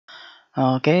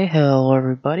Okay, hello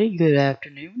everybody, good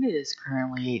afternoon. It is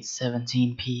currently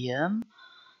 8:17 p.m.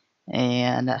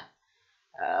 And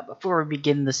before we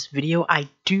begin this video, I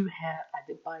did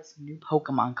buy some new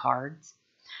Pokemon cards,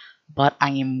 but I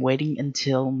am waiting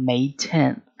until May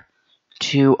 10th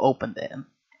to open them.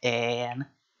 And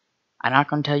I'm not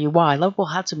going to tell you why. Lovable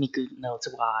Hatsune Miku knows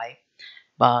why,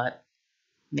 but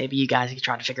maybe you guys can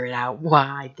try to figure it out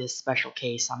why this special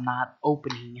case I'm not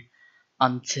opening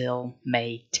until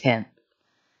May 10th.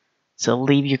 So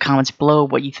leave your comments below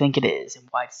what you think it is and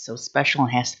why it's so special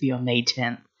and has to be on May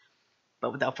 10th.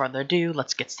 But without further ado,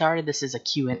 let's get started. This is a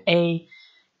Q&A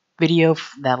video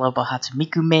that Lovable Hatsune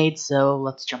Miku made, so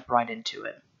let's jump right into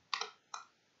it.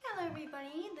 Hello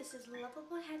everybody, this is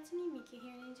Lovable Hatsune Miku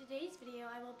here, and in today's video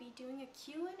I will be doing a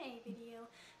Q&A video.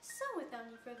 So without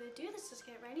any further ado, let's just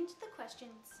get right into the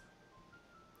questions.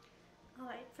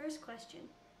 Alright, first question.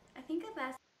 I think I've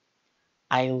asked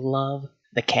I love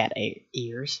the cat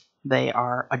ears. They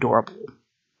are adorable.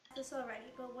 this already,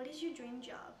 but what is your dream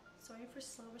job? Sorry for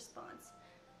slow response.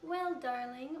 Well,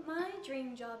 darling, my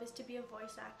dream job is to be a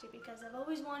voice actor because I've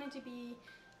always wanted to be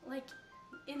like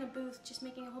in a booth just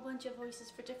making a whole bunch of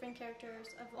voices for different characters.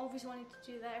 I've always wanted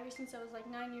to do that ever since I was like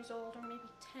 9 years old, or maybe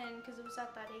 10, because it was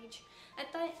at that age.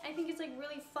 I think it's like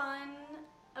really fun.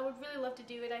 I would really love to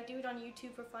do it. I do it on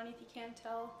YouTube for fun, if you can't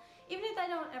tell. Even if I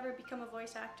don't ever become a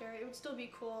voice actor, it would still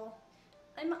be cool.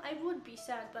 I would be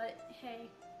sad, but hey,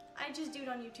 I just do it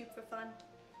on YouTube for fun.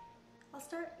 I'll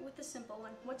start with the simple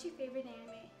one. What's your favorite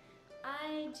anime?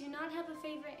 I do not have a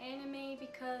favorite anime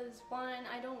because, one,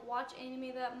 I don't watch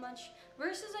anime that much.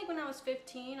 Versus like when I was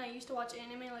 15, I used to watch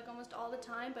anime like almost all the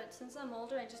time, but since I'm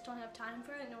older, I just don't have time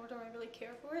for it, nor do I really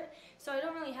care for it. So I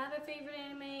don't really have a favorite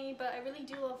anime, but I really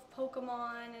do love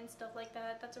Pokemon and stuff like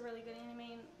that. That's a really good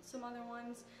anime, and some other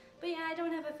ones. But yeah, I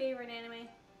don't have a favorite anime.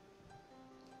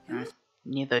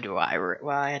 Neither do I.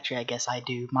 Well, actually, I guess I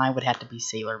do. Mine would have to be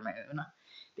Sailor Moon,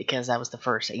 because that was the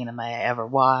first anime I ever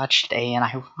watched, and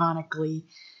ironically,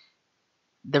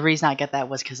 the reason I got that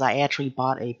was because I actually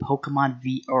bought a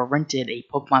rented a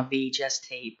Pokemon VHS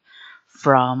tape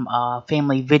from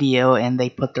Family Video, and they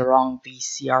put the wrong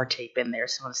VCR tape in there.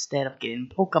 So instead of getting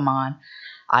Pokemon,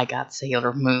 I got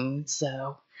Sailor Moon.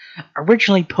 So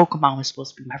originally, Pokemon was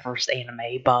supposed to be my first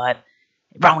anime, but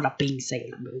it wound up being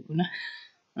Sailor Moon.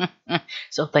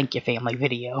 So thank you, Family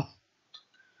Video.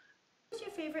 Who's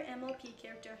your favorite MLP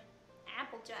character?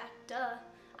 Applejack, duh.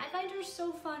 I find her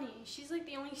so funny. She's like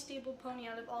the only stable pony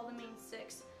out of all the main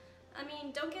 6. I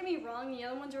mean, don't get me wrong, the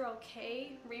other ones are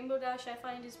okay. Rainbow Dash I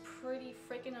find is pretty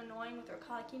freaking annoying with her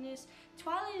cockiness.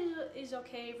 Twilight is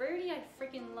okay. Rarity I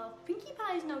freaking love. Pinkie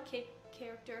Pie is no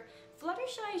character.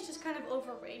 Fluttershy is just kind of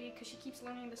overrated because she keeps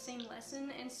learning the same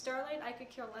lesson. And Starlight I could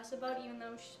care less about, even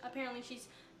though apparently she's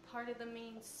part of the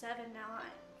main 7 now.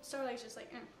 Starlight's just like,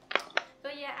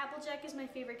 But yeah, Applejack is my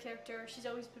favorite character. She's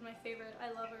always been my favorite. I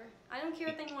love her. I don't care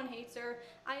if anyone hates her.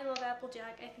 I love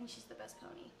Applejack. I think she's the best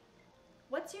pony.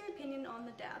 What's your opinion on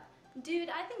the dab? Dude,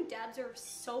 I think dabs are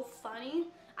so funny.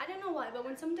 I don't know why, but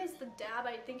when someone does the dab,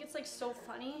 I think it's like so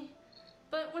funny.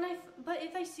 But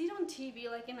if I see it on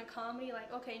TV, like in a comedy,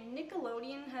 like, okay,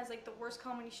 Nickelodeon has like the worst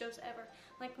comedy shows ever.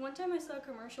 Like one time I saw a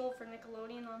commercial for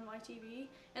Nickelodeon on YTV,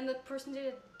 and the person did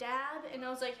a dab, and I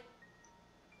was like,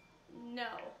 no.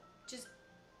 Just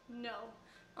no.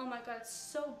 Oh my god, it's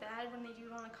so bad when they do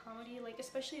it on a comedy, like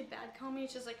especially a bad comedy.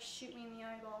 It's just like shoot me in the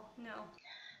eyeball. No.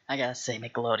 I gotta say,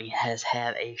 Nickelodeon has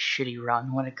had a shitty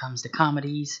run when it comes to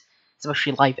comedies,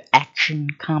 especially live action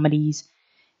comedies.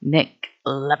 Nick,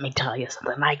 let me tell you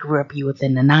something. I grew up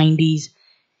within the 90s.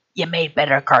 You made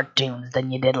better cartoons than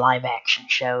you did live action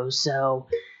shows, so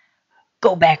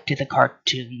go back to the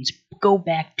cartoons. Go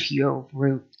back to your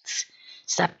roots.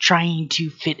 Stop trying to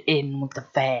fit in with the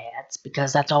fads,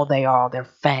 because that's all they are. They're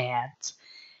fads.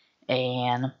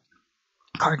 And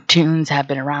cartoons have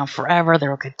been around forever. They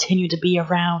will continue to be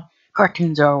around.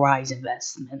 Cartoons are a wise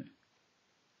investment.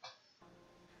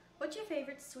 What's your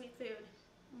favorite sweet food?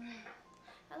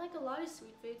 I like a lot of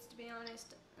sweet foods, to be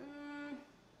honest.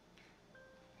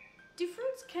 Do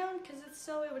fruits count? Because if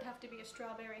so, it would have to be a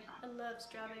strawberry. I love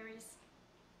strawberries.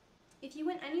 If you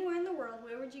went anywhere in the world,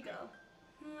 where would you go?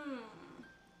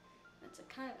 That's a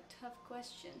kind of a tough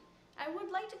question. I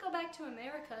would like to go back to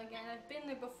America again. I've been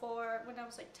there before when I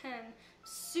was like 10.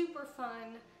 Super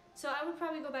fun. So I would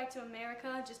probably go back to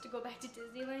America just to go back to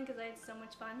Disneyland because I had so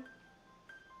much fun.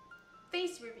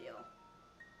 Face reveal.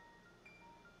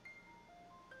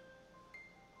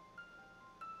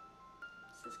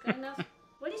 Is this good enough?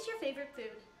 What is your favorite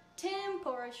food?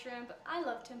 Tempura shrimp. I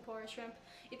love tempura shrimp.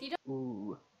 If you don't...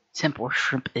 Ooh, tempura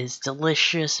shrimp is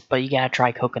delicious, but you gotta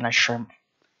try coconut shrimp.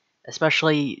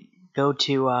 Especially go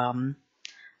to a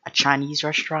Chinese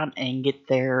restaurant and get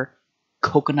their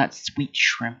coconut sweet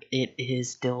shrimp. It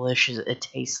is delicious. It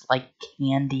tastes like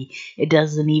candy. It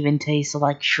doesn't even taste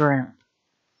like shrimp.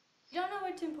 You don't know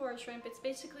what tempura shrimp? It's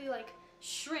basically like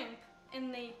shrimp,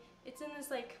 and it's in this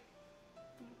like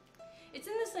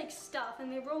stuff,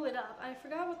 and they roll it up. I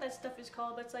forgot what that stuff is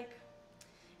called, but it's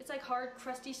like hard,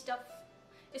 crusty stuff.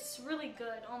 It's really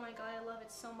good. Oh my god, I love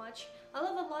it so much. I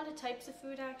love a lot of types of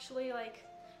food actually. Like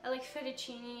I like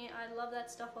fettuccine. I love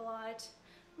that stuff a lot.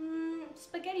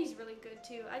 Spaghetti's really good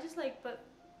too. But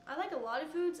I like a lot of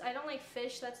foods. I don't like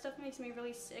fish. That stuff makes me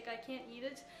really sick. I can't eat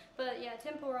it. But yeah,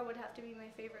 tempura would have to be my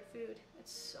favorite food.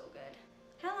 It's so good.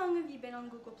 How long have you been on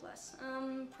Google+?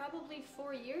 Probably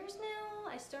 4 years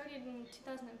now. I started in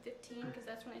 2015 because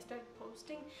that's when I started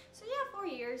posting. So yeah, 4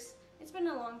 years. It's been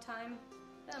a long time,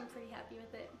 but I'm pretty happy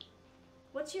with it.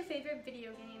 What's your favorite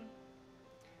video game?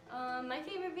 My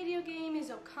favorite video game is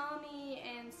Okami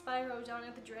and Spyro Dawn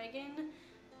of the Dragon,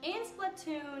 and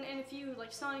Splatoon, and a few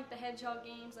like Sonic the Hedgehog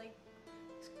games like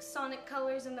Sonic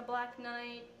Colors and the Black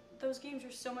Knight. Those games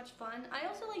are so much fun. I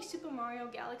also like Super Mario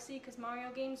Galaxy because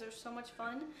Mario games are so much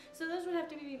fun. So those would have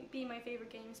to be my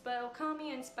favorite games. But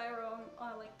Okami and Spyro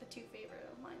are like the two favorite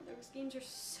of mine. Those games are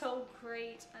so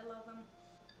great. I love them.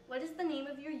 What is the name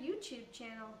of your YouTube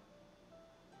channel?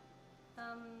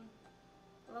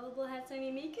 Lovable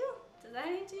Hatsune Miku? Does that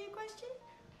answer your question?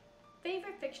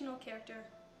 Favorite fictional character?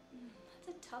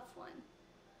 That's a tough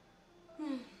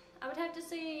one. I would have to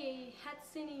say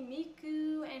Hatsune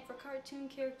Miku, and for cartoon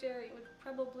character it would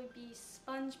probably be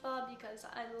SpongeBob because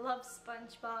I love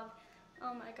SpongeBob.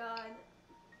 Oh my god.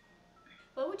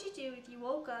 What would you do if you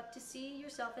woke up to see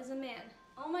yourself as a man?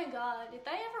 Oh my god, if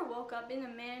I ever woke up in a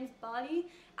man's body,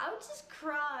 I would just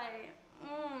cry.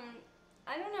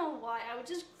 I don't know why. I would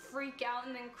just freak out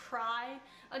and then cry.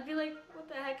 I'd be like, what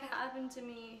the heck happened to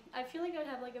me? I feel like I'd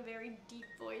have like a very deep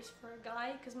voice for a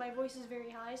guy because my voice is very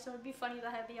high, so it'd be funny to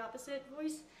have the opposite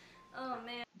voice. Oh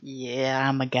man. Yeah,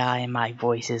 I'm a guy and my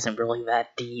voice isn't really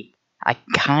that deep. I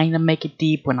kind of make it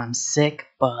deep when I'm sick,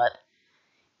 but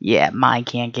yeah, mine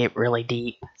can't get really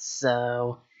deep.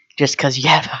 So just because you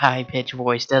have a high-pitched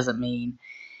voice doesn't mean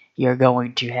you're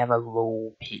going to have a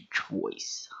low-pitched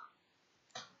voice.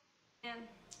 And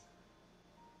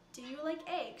do you like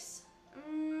eggs?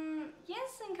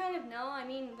 Yes and kind of no. I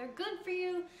mean, they're good for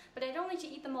you, but I don't like to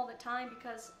eat them all the time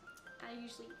because I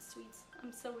usually eat sweets.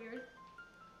 I'm so weird.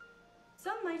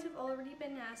 Some might have already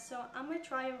been asked, so I'm going to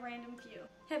try a random few.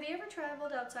 Have you ever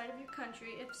traveled outside of your country?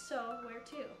 If so, where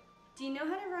to? Do you know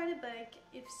how to ride a bike?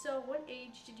 If so, what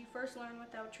age did you first learn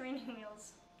without training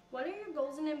wheels? What are your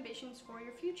goals and ambitions for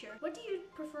your future? What do you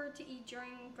prefer to eat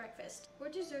during breakfast?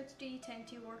 What desserts do you tend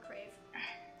to or crave?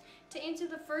 To answer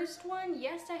the first one,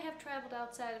 yes, I have traveled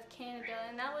outside of Canada,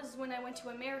 and that was when I went to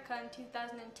America in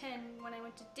 2010 when I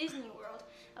went to Disney World.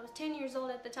 I was 10 years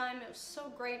old at the time. It was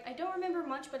so great. I don't remember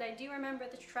much, but I do remember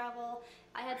the travel.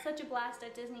 I had such a blast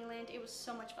at Disneyland. It was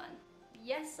so much fun.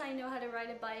 Yes, I know how to ride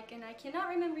a bike, and I cannot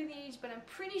remember the age, but I'm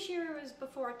pretty sure it was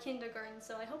before kindergarten,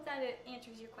 so I hope that it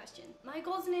answers your question. My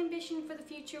goals and ambition for the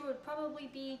future would probably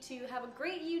be to have a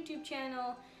great YouTube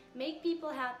channel, make people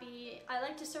happy. I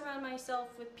like to surround myself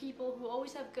with people who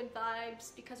always have good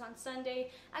vibes because on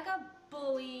Sunday I got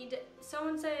bullied.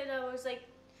 Someone said I was like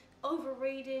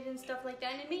overrated and stuff like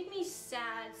that, and it made me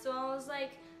sad. So I was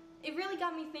like, it really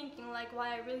got me thinking like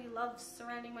why I really love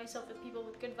surrounding myself with people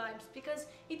with good vibes, because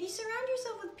if you surround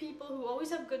yourself with people who always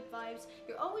have good vibes,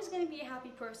 you're always going to be a happy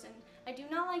person. I do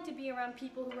not like to be around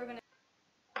people who are going to...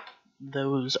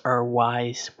 Those are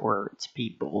wise words,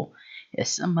 people. If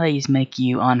somebody's making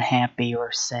you unhappy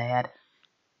or sad,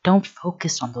 don't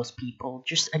focus on those people.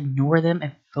 Just ignore them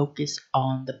and focus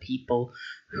on the people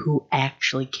who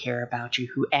actually care about you,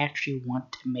 who actually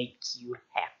want to make you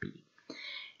happy.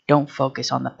 Don't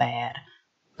focus on the bad.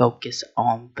 Focus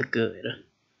on the good.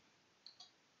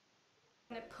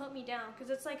 It put me down because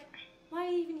it's like, why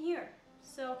are you even here?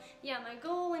 So yeah, my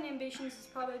goal and ambitions is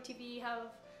probably to have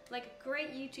like a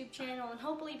great YouTube channel and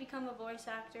hopefully become a voice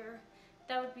actor.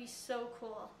 That would be so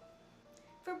cool.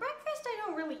 For breakfast, I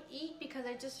don't really eat because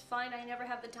I just find I never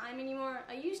have the time anymore.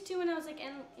 I used to when I was like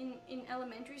in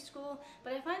elementary school,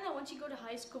 but I find that once you go to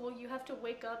high school, you have to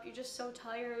wake up, you're just so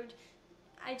tired.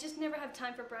 I just never have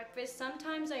time for breakfast.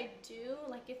 Sometimes I do,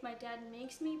 like if my dad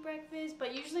makes me breakfast,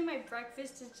 but usually my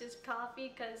breakfast is just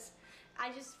coffee because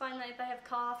I just find that if I have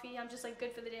coffee, I'm just like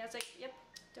good for the day. I was like, yep,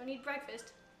 don't need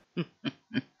breakfast.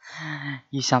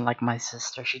 You sound like my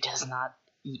sister. She does not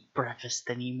eat breakfast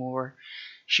anymore.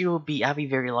 I'll be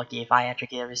very lucky if I actually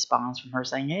get a response from her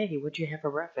saying, hey, what'd you have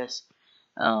for breakfast?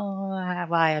 Oh,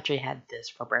 I actually had this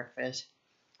for breakfast.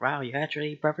 Wow, you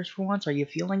actually ate breakfast for once? Are you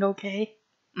feeling okay?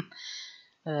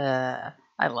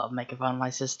 I love making fun of my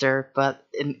sister, but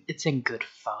it's in good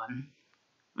fun.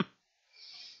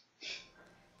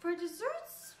 For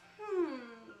desserts,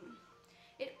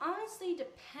 it honestly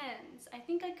depends. I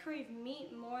think I crave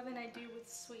meat more than I do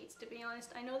with sweets, to be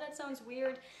honest. I know that sounds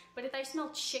weird, but if I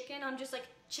smell chicken, I'm just like,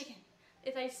 chicken.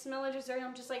 If I smell a dessert,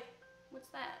 I'm just like, what's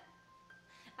that?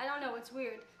 I don't know, it's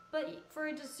weird. But for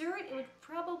a dessert, it would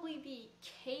probably be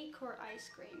cake or ice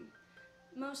cream.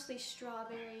 Mostly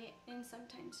strawberry and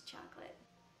sometimes chocolate.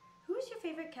 Who's your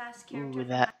favorite cast character Ooh, from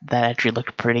that actually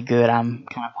looked pretty good. I'm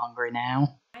kind of hungry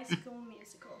now. High School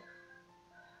Musical?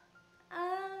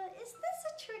 Is this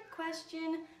a trick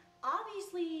question?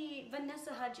 Obviously,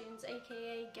 Vanessa Hudgens,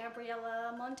 aka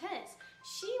Gabriella Montez.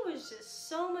 She was just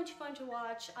so much fun to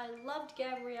watch. I loved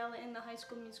Gabriella in the High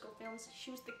School Musical films.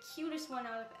 She was the cutest one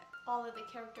out of all of the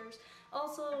characters.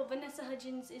 Also, Vanessa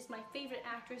Hudgens is my favorite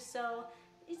actress, so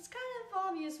it's kind of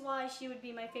obvious why she would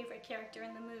be my favorite character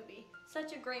in the movie.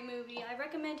 Such a great movie. I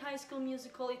recommend High School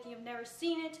Musical if you've never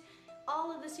seen it.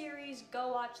 All of the series,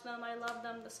 go watch them. I love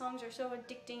them. The songs are so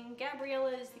addicting.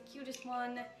 Gabriella is the cutest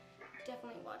one.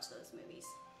 Definitely watch those movies.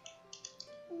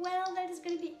 Well, that is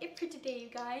going to be it for today, you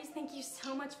guys. Thank you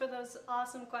so much for those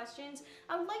awesome questions.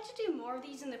 I would like to do more of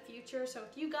these in the future, so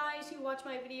if you guys who watch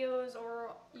my videos or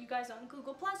you guys on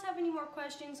Google Plus have any more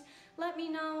questions, let me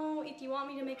know. If you want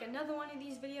me to make another one of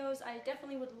these videos, I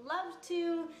definitely would love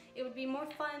to. It would be more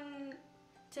fun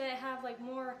to have like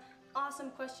more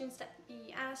awesome questions to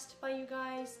be asked by you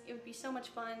guys. It would be so much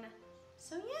fun.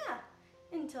 So yeah,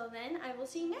 until then, I will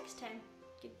see you next time.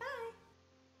 Goodbye.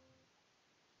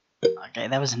 Okay,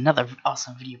 that was another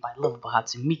awesome video by Lovable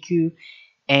Hatsune Miku,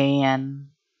 and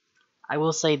I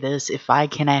will say this, if I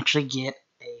can actually get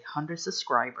 100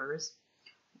 subscribers,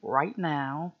 right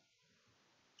now,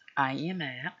 I am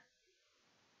at,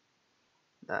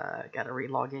 gotta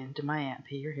relog into my app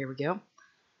here we go.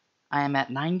 I am at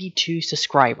 92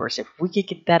 subscribers. If we could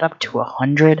get that up to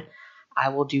 100, I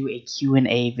will do a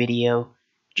Q&A video,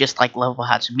 just like Lovable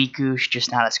Hatsune Miku,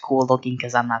 just not as cool looking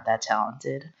because I'm not that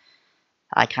talented.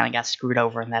 I kind of got screwed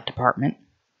over in that department.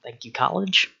 Thank you,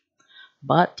 college.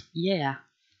 But, yeah.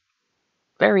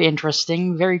 Very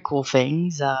interesting, very cool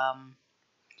things.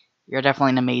 You're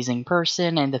definitely an amazing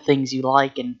person, and the things you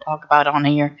like and talk about on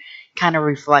here kind of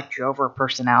reflect your overall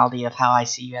personality of how I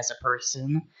see you as a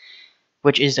person,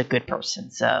 which is a good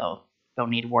person, so don't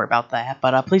need to worry about that.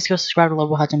 But please go subscribe to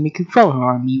Lovable Hatsune Miku, follow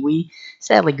her on MeWe.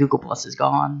 Sadly, Google Plus is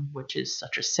gone, which is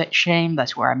such a shame.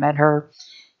 That's where I met her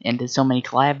and did so many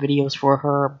collab videos for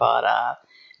her, but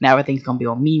now everything's gonna be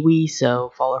on MeWe,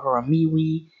 so follow her on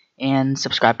MeWe and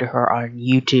subscribe to her on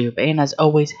YouTube. And as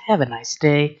always, have a nice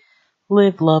day,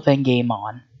 live, love, and game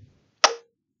on.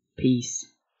 Peace.